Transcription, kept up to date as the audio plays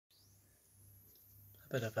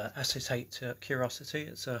Bit of acetate curiosity.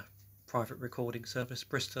 It's a private recording service,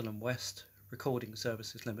 Bristol and West Recording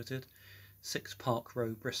Services Limited, 6 Park Row,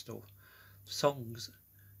 Bristol. Songs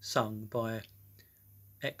sung by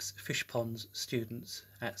ex-Fishponds students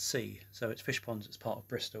at sea. So it's Fishponds, it's part of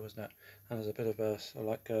Bristol, isn't it? And there's a bit of a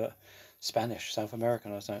like Spanish, South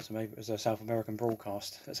American or something, so maybe it was a South American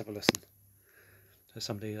broadcast. Let's have a listen. There's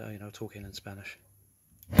somebody talking in Spanish.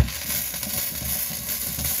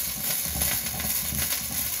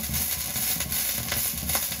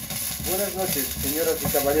 Buenas noches, señoras y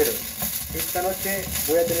caballeros. Esta noche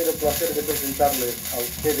voy a tener el placer de presentarles a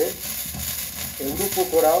ustedes el grupo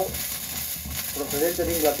coral procedente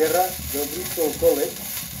de Inglaterra, del Bristol College,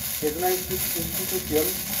 que es una institución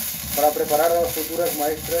para preparar a las futuras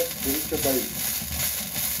maestras de dicho país.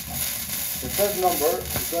 The first number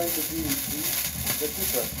is going to be the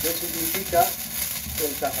keeper, que significa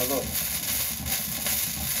el cazador.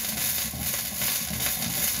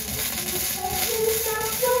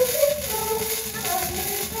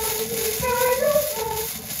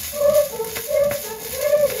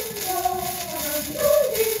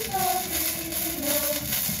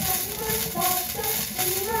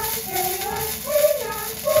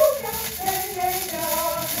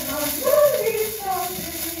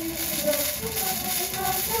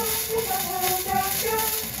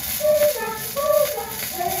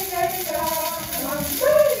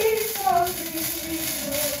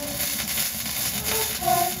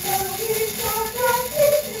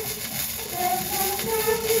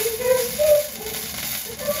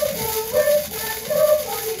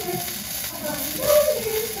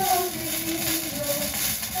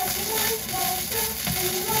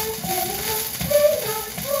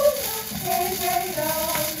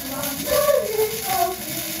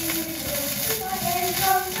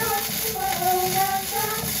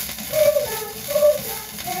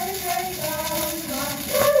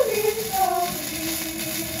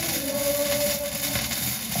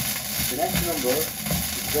 The next number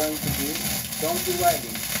is going to be donkey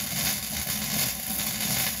riding.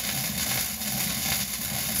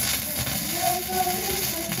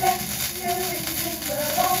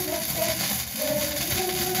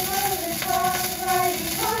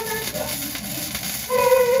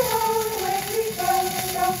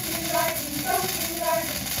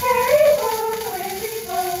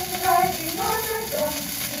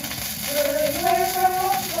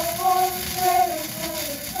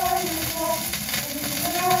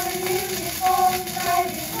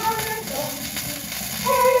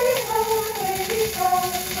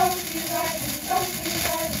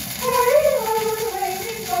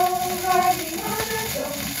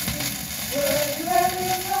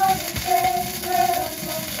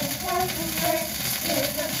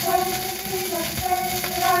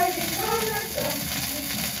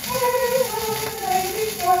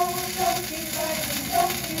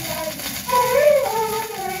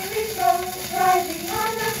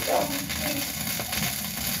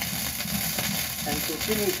 And to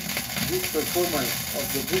finish this performance of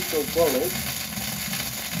the Bristol College,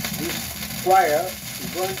 this choir is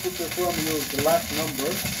going to perform you the last number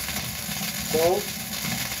called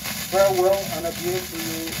Farewell and Adieu to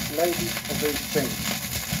You, Ladies of Spain.